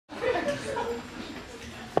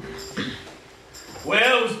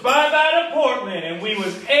Well, it was 5 out of Portland, and we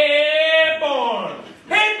was airborne.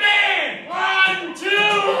 Hey, man! 1, 2,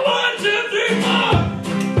 1, 2, 3, 4.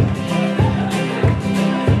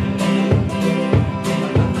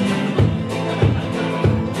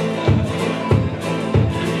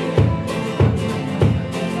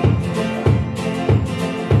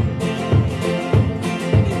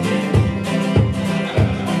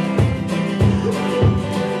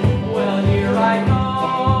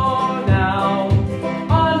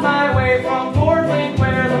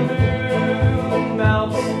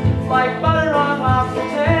 Like butter on lobster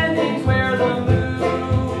tendons where the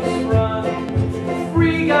moose run.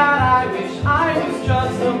 Free God, I wish I was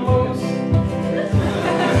just a moose.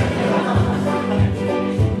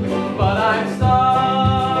 But I'm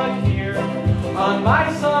stuck here on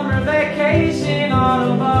my summer vacation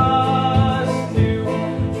on a bus to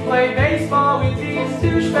play baseball with these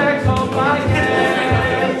douchebags. Hope I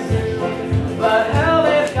get through. But hell,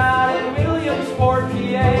 they've got in Williamsport,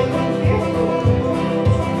 PA.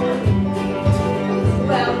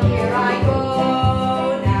 Well, here I go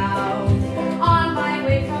now, on my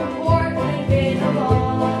way from Portland in a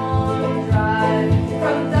long drive,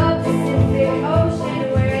 from the Pacific Ocean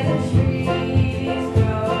where the trees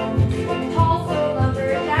grow. Also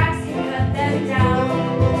lumberjacks can cut them down.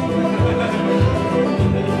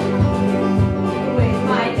 With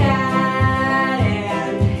my dad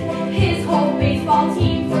and his whole baseball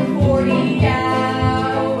team for 40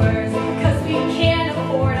 hours, 'cause we can't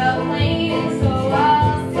afford a plane, and so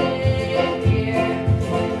I'll sit here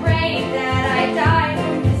praying that I die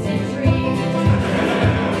from dysentery.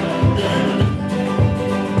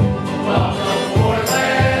 Well, from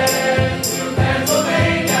Portland to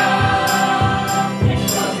Pennsylvania,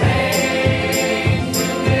 from Maine to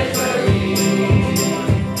Missouri,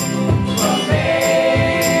 from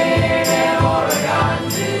Maine and Oregon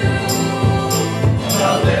to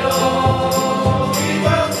the little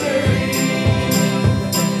Missouri.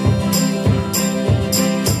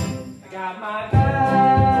 I got my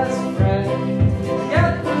best friend.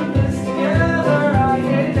 Get through this together. I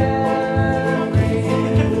hate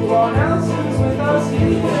everyone else who's with us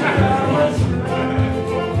here.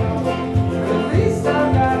 At least I've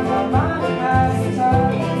got my mind to pass the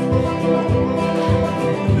time.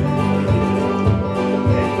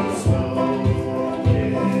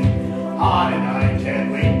 Arne and I can't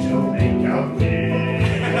wait to make out with.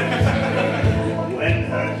 When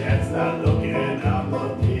her dad's not looking on the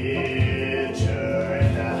picture,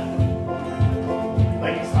 and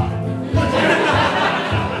like it's hot.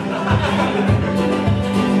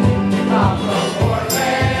 I'm from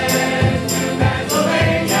Portland to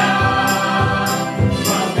Pennsylvania,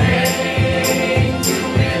 from Maine to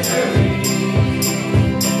Missouri,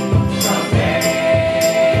 from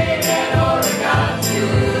Maine and Oregon to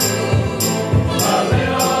a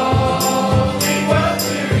little Big Web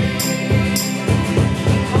series.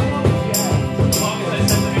 As long as I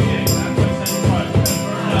send the beginning, I'm going to send the question.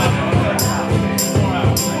 4 hours. Turn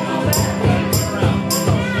around.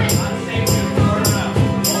 On stage, turn around.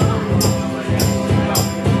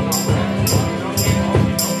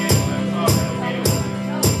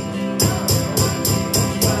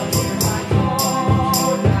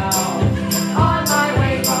 On my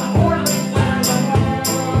way from Portland where the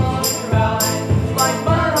hills run, like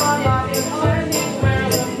butter on lobster tendons where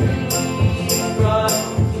the trees run.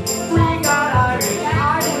 Free God, I wish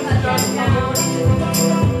I was just a moose.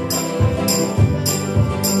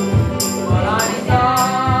 But I'm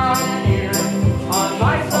stuck here on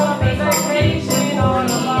my summer vacation on a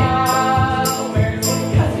bus where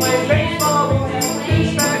I play baseball with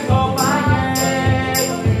these douchebags. Hope I get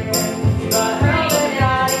through. The hell they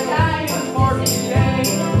got in Williamsport, PA.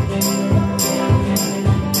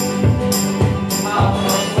 I'm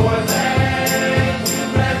from Portland to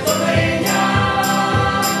Pennsylvania,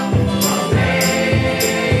 from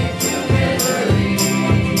Maine to Missouri,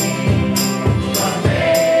 from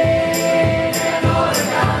Maine and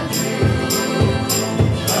Oregon to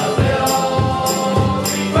a little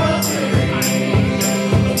Big Web series.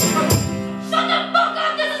 Shut the fuck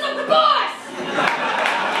up! This is the boss!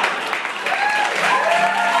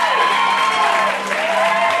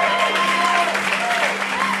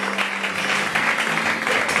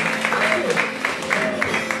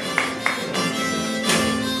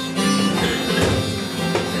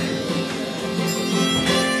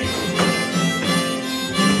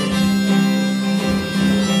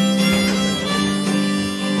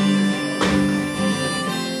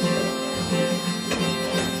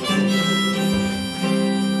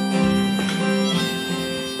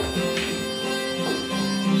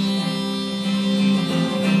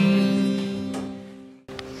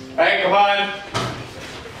 Hey, come on.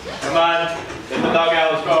 come on. Let the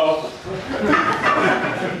dugouts go.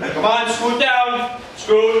 Come on, scoot down.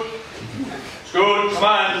 Scoot. Scoot, come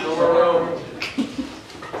on.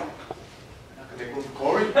 Not gonna make room for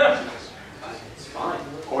Corey? It's fine.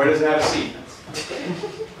 Corey doesn't have a seat.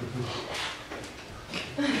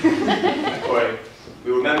 Corey,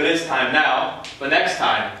 we remember this time now, but next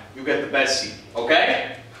time, you get the best seat,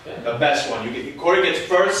 okay? The best one. Corey gets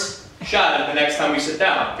first shot at the next time we sit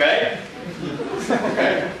down, okay?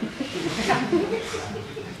 Okay.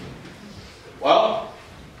 Well,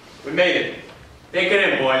 we made it. Take it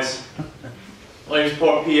in, boys.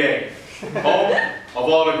 Williamsport, PA. Home of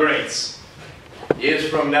all the greats. Years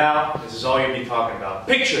from now, this is all you'll be talking about.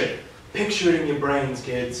 Picture it. Picture it in your brains,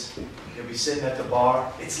 kids. You'll be sitting at the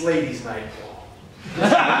bar. It's ladies' night, Paul.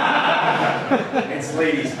 It's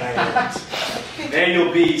ladies' night. There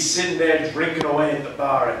you'll be sitting there drinking away at the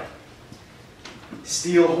bar.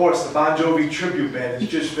 Steel Horse, the Bon Jovi tribute band,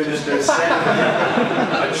 has just finished their set.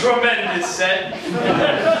 A tremendous set.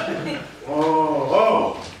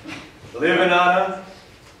 Oh. Living on a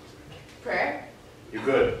prayer. You're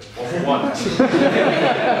good. 1 for 1.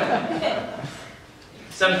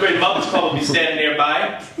 7th grade Muppets Club will be standing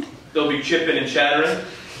nearby. They'll be chipping and chattering.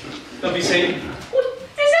 They'll be saying, "Is that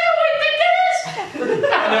who you think it is?"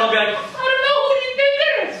 And they'll be like, "I don't know who you think it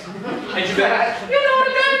is." And you'll be like, "You know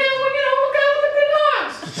the guy that, the guy with the big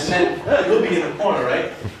arms." And then you'll be in the corner, right?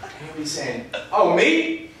 And you'll be saying, "Oh,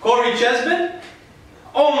 me? Corey Chesman?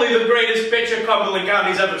 Only the greatest pitcher Cumberland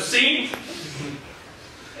County's ever seen."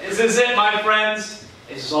 This is it, my friends.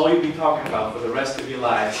 This is all you'll be talking about for the rest of your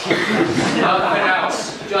lives. Nothing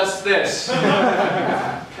else. Just this.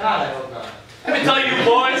 God, I hope not. Let me tell you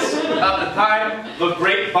boys about the time the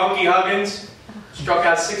great Bunky Huggins struck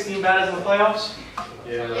out 16 batters in the playoffs.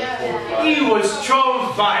 Yeah. He was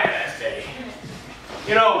throwing fire that day.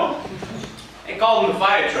 You know, they called him the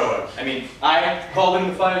fire thrower. I mean, I called him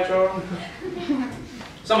the fire thrower.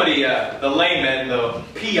 Some of the laymen, the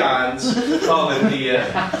peons, call him the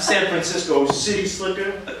San Francisco City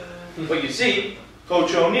Slicker. But you see,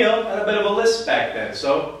 Coach O'Neill had a bit of a list back then,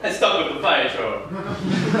 so I stuck with the fire thrower.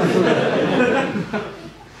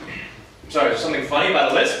 Sorry, something funny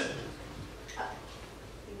about a list?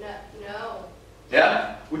 No.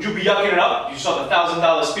 Yeah? Would you be yucking it up? You saw the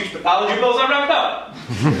 $1,000 speech pathology bills I racked up.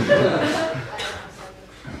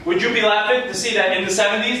 Would you be laughing to see that in the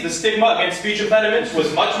 70s, the stigma against speech impediments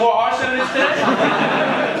was much more harsh than it is today?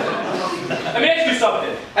 Let me ask you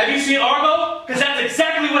something. Have you seen Argo? Because that's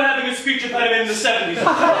exactly what having a speech impediment in the 70s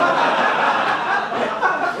was.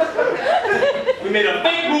 We made a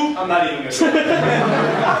fake move. I'm not even going to go.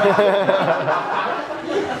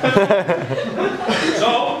 So,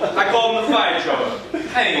 I called him the fire thrower.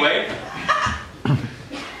 Anyway,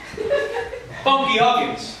 Bunky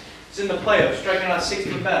Huggins is in the playoffs, striking out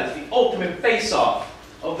 16 batters, the ultimate face-off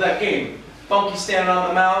of that game. Bunky standing on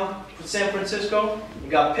the mound for San Francisco. You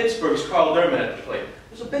got Pittsburgh's Carl Dermott at the plate.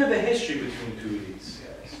 There's a bit of a history between the two of these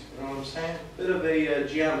guys. You know what I'm saying? A bit of a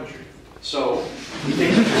geometry. So, you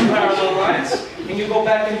take the 2 parallel lines, and you go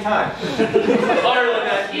back in time. Earlier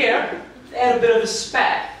that year, they had a bit of a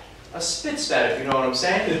spat. A spit spat, if you know what I'm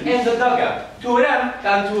saying, in the dugout. 2 of them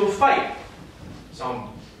got into a fight. Something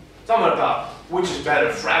about which is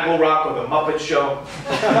better, Fraggle Rock or the Muppet Show?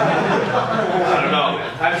 I don't know,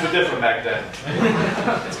 man. Times were different back then.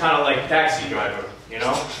 It's kind of like Taxi Driver, you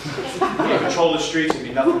know? You control the streets and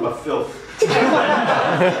be nothing but filth.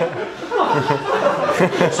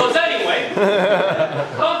 So anyway,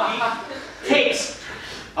 Bunky takes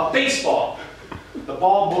a baseball, the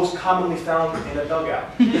ball most commonly found in a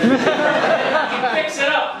dugout. He picks it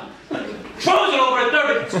up, throws it over at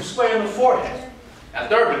Durbin, hits him square in the forehead. Now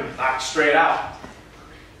Durbin knocked straight out.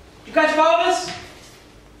 You guys follow this?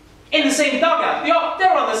 In the same dugout.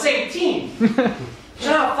 They're on the same team. So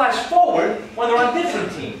now flash forward when they're on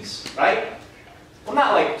different teams, right? Well,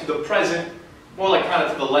 not like to the present, more like kind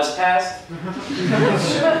of to the less past.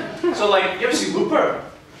 So like, you ever see Looper?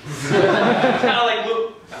 Kind of like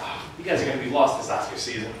Looper. Oh, you guys are going to be lost this Oscar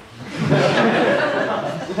season.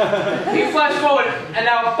 You flash forward, and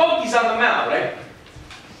now Bunky's on the mound, right?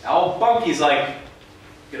 Now old Bunky's like,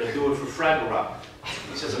 gonna do it for Fraggle Rock.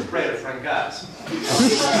 He says a prayer to Frank Goss. And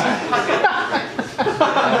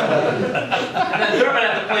then Durbin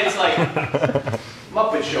at the plate's like,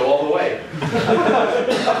 Muppet Show all the way.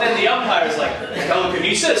 And then the umpire's like,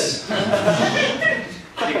 telekinesis.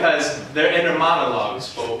 Because they're inner monologues,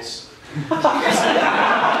 folks. So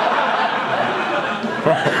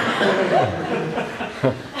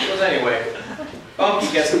anyway, Bunky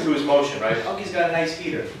gets into his motion, right? Bunky's got a nice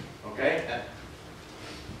heater, okay?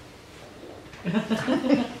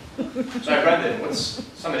 Sorry, Brendan, what's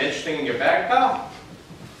something interesting in your bag, pal?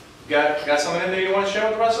 You got something in there you want to share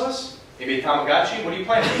with the rest of us? Maybe a Tamagotchi? What are you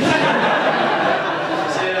playing? Is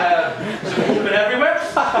it moving everywhere?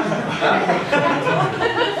 It's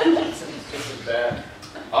a bat.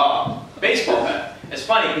 Oh, baseball bat. It's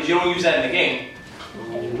funny because you don't use that in the game.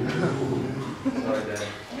 Sorry, Dad.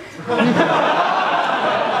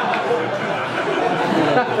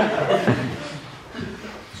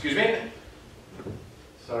 Excuse me?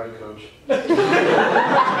 Sorry, Coach. Now,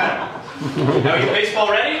 are you baseball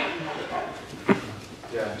ready?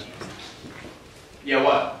 Yeah. Yeah,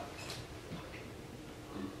 what?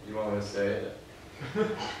 You want me to say it?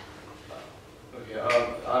 Okay,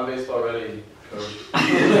 I'm baseball ready, Coach. So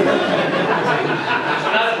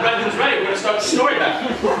now that Brendan's ready, we're going to start the story back.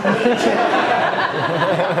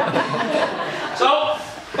 So,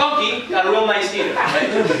 Funky got a real nice heater, right?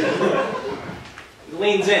 He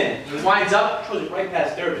leans in, he winds up, throws it right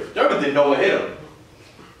past Devon. Devon didn't know what hit him.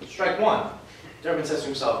 Strike one. Devon says to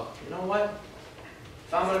himself, you know what?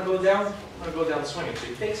 If I'm going to go down, I'm going to go down swinging. So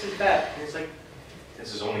he takes his bat, and he's like,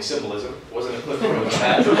 this is only symbolism. It wasn't a clip of a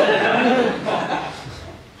bat.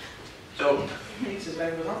 So he takes his bat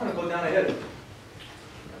and goes, I'm going to go down and hit him.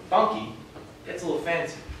 Funky gets a little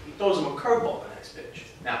fancy. He throws him a curveball the next pitch.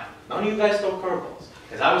 Now, none of you guys throw curveballs.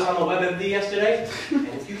 Because I was on the WebMD yesterday, and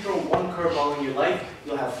if you throw one curveball in your life,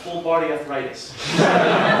 you'll have full body arthritis.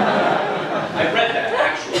 I read that,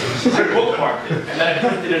 actually. I bookmarked it, and then I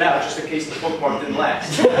printed it out just in case the bookmark didn't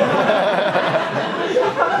last.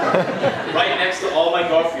 Right next to all my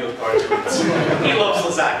Garfield cartoons. He loves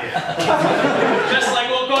lasagna. Just like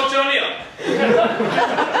old Coach O'Neill.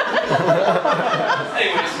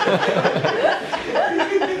 Anyways.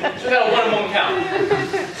 So we got a 1-1 count.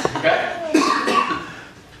 Okay?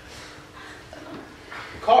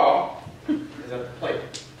 Carl is at the plate.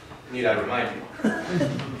 Need I remind you?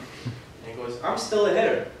 And he goes, I'm still a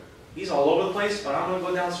hitter. He's all over the place, but I'm going to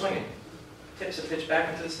go down swinging. Tips a pitch back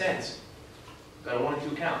into the stands. Got a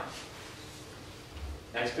 1-2 count.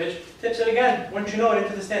 Next pitch, tips it again. Wouldn't you know it,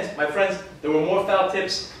 into the stands. My friends, there were more foul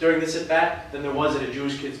tips during this at-bat than there was at a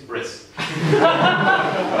Jewish kid's bris.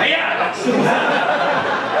 Yeah!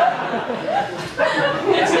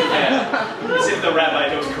 As if the rabbi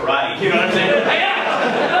knows karate. You know what I'm saying? Yeah!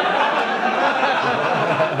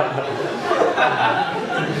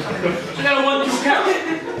 So we got a 1-2 count.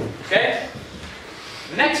 Okay?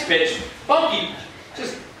 Next pitch, Funky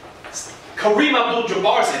just Kareem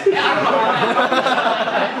Abdul-Jabbar's it. I don't know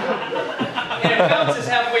how. And it bounces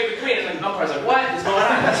halfway between, and the umpire's like, what is going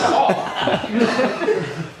on? That's a ball.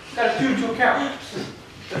 Got a 2-2 count.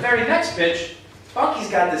 The very next pitch, Funky's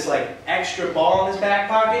got this like extra ball in his back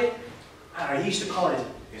pocket. I don't know, he used to call it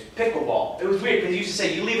his pickleball. It was weird because he used to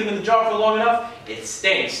say, you leave it in the jar for long enough, it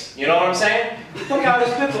stinks. You know what I'm saying? He took out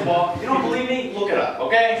his pickleball. You don't believe me? Look it up,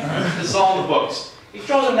 okay? This is all in the books. He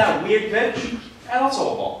throws him that weird pitch, and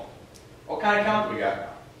also a ball. What kind of count do we got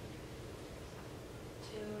now?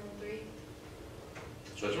 2 and 3.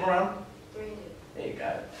 Switch them around. 3 and 2. There you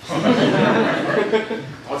got it.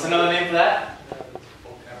 What's another name for that?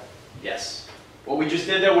 Full count. Yes. What we just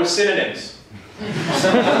did there was synonyms.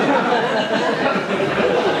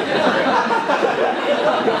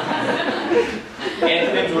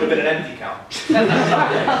 Antonyms would have been an empty count. So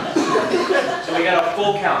we got a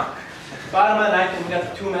full count. Bottom of the ninth, and we got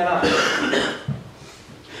the 2 men on.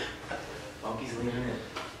 Funky's leaning in.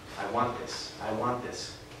 I want this. I want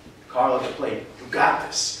this. Carl at the plate. You got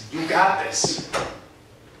this. You got this.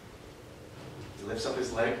 He lifts up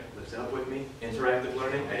his leg, lifts it up with me. Interactive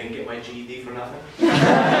learning. I didn't get my GED for nothing.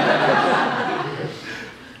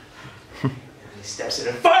 And he steps in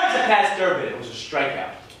and fires it past Devon. It was a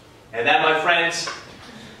strikeout. And that, my friends,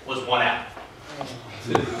 was 1 out.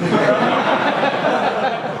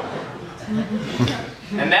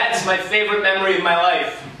 And that's my favorite memory of my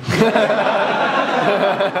life.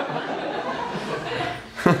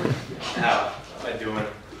 Now, what am I doing?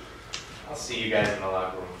 I'll see you guys in the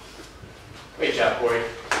locker room. Great job, Corey.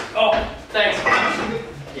 Oh, thanks.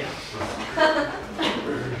 Yeah.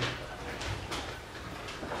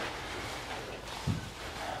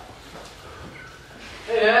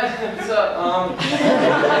 Hey Dad, what's up?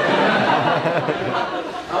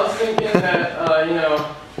 I was thinking that, you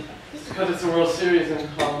know, because it's a World Series and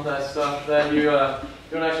all that stuff, that you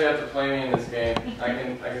don't actually have to play me in this game. I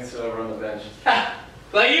can sit over on the bench.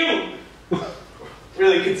 Like you!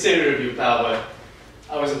 Really considerate of you, pal, but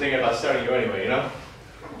I wasn't thinking about starting you anyway, you know?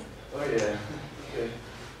 Oh yeah.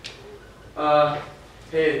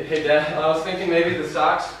 Okay. Hey Dad, I was thinking maybe the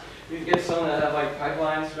Sox, you could get some that have like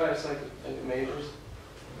pipelines, right? It's like the majors.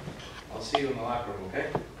 I'll see you in the locker room, okay?